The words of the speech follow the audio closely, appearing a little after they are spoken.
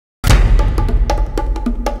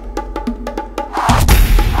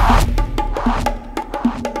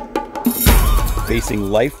Facing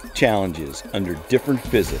life challenges under different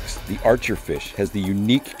physics, the Archerfish has the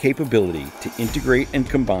unique capability to integrate and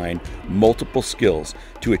combine multiple skills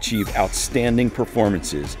to achieve outstanding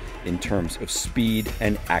performances in terms of speed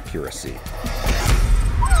and accuracy.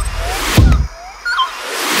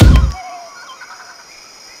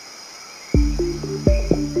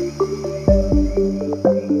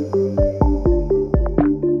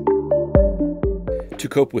 To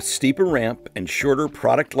cope with steeper ramp and shorter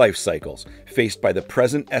product life cycles faced by the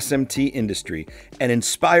present SMT industry and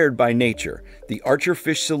inspired by nature, the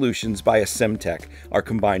Archerfish solutions by Essemtec are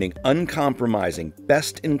combining uncompromising,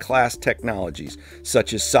 best-in-class technologies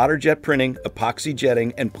such as solder jet printing, epoxy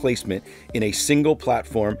jetting, and placement in a single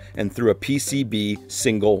platform and through a PCB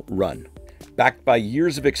single run. Backed by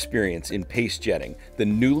years of experience in paste jetting, the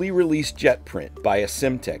newly released jet print by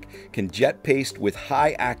Essemtec can jet paste with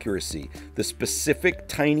high accuracy the specific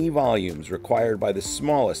tiny volumes required by the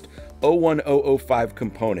smallest 01005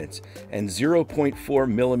 components and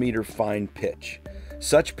 0.4 millimeter fine pitch.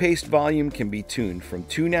 Such paste volume can be tuned from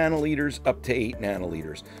 2 nanoliters up to 8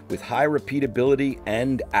 nanoliters with high repeatability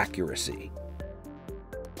and accuracy.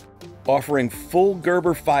 Offering full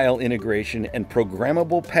Gerber file integration and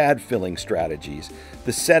programmable pad filling strategies,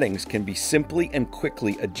 the settings can be simply and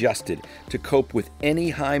quickly adjusted to cope with any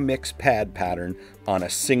high mix pad pattern on a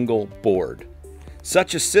single board.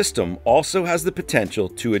 Such a system also has the potential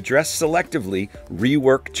to address selectively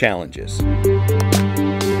rework challenges.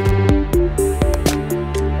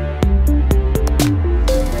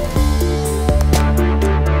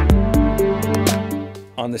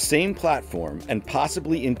 On the same platform, and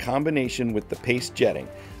possibly in combination with the paste jetting,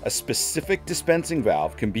 a specific dispensing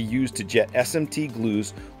valve can be used to jet SMT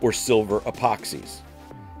glues or silver epoxies.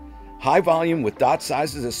 High volume with dot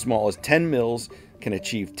sizes as small as 10 mils can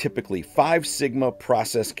achieve typically 5 sigma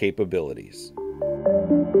process capabilities.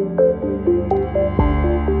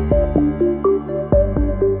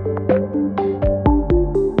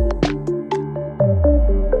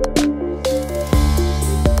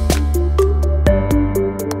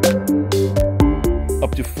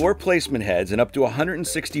 Up to 4 placement heads and up to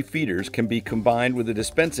 160 feeders can be combined with a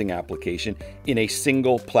dispensing application in a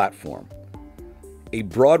single platform. A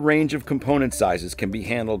broad range of component sizes can be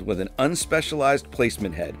handled with an unspecialized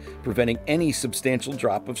placement head, preventing any substantial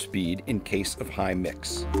drop of speed in case of high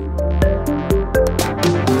mix.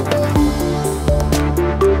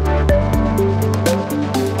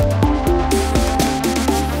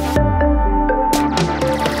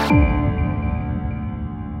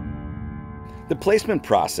 The placement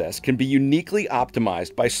process can be uniquely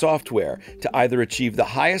optimized by software to either achieve the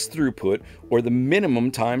highest throughput or the minimum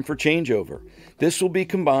time for changeover. This will be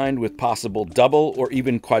combined with possible double or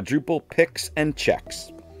even quadruple picks and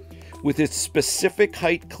checks. With its specific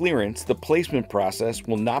height clearance, the placement process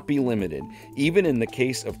will not be limited, even in the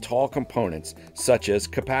case of tall components such as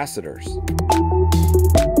capacitors.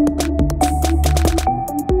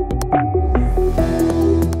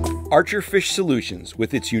 Archerfish Solutions,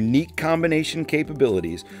 with its unique combination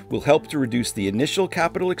capabilities, will help to reduce the initial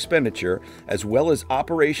capital expenditure as well as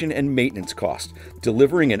operation and maintenance costs,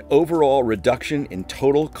 delivering an overall reduction in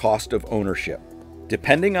total cost of ownership.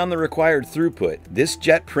 Depending on the required throughput, this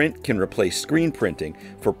jet print can replace screen printing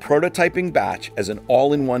for prototyping batch as an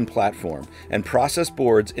all-in-one platform and process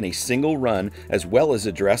boards in a single run, as well as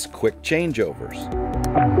address quick changeovers.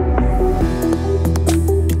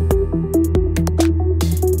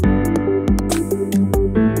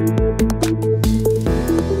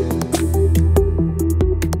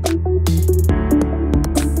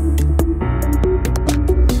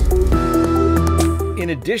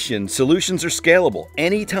 In addition, solutions are scalable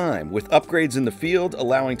anytime with upgrades in the field,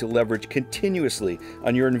 allowing to leverage continuously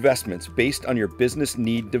on your investments based on your business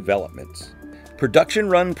need developments. Production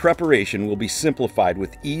run preparation will be simplified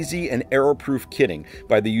with easy and error-proof kitting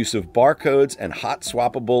by the use of barcodes and hot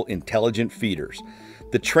swappable intelligent feeders.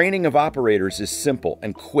 The training of operators is simple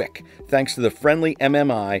and quick thanks to the friendly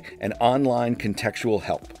MMI and online contextual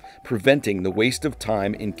help, preventing the waste of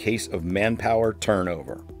time in case of manpower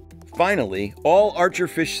turnover. Finally, all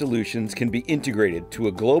Archerfish solutions can be integrated to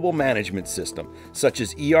a global management system such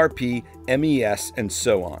as ERP, MES, and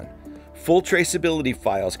so on. Full traceability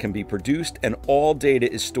files can be produced and all data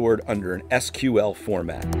is stored under an SQL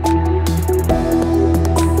format.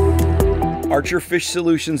 Archerfish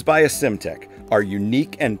Solutions by Essemtec are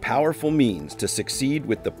unique and powerful means to succeed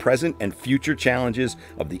with the present and future challenges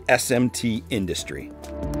of the SMT industry.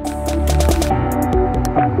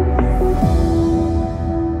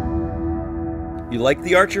 You like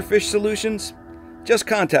the Archerfish solutions? Just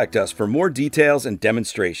contact us for more details and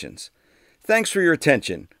demonstrations. Thanks for your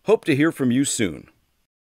attention. Hope to hear from you soon.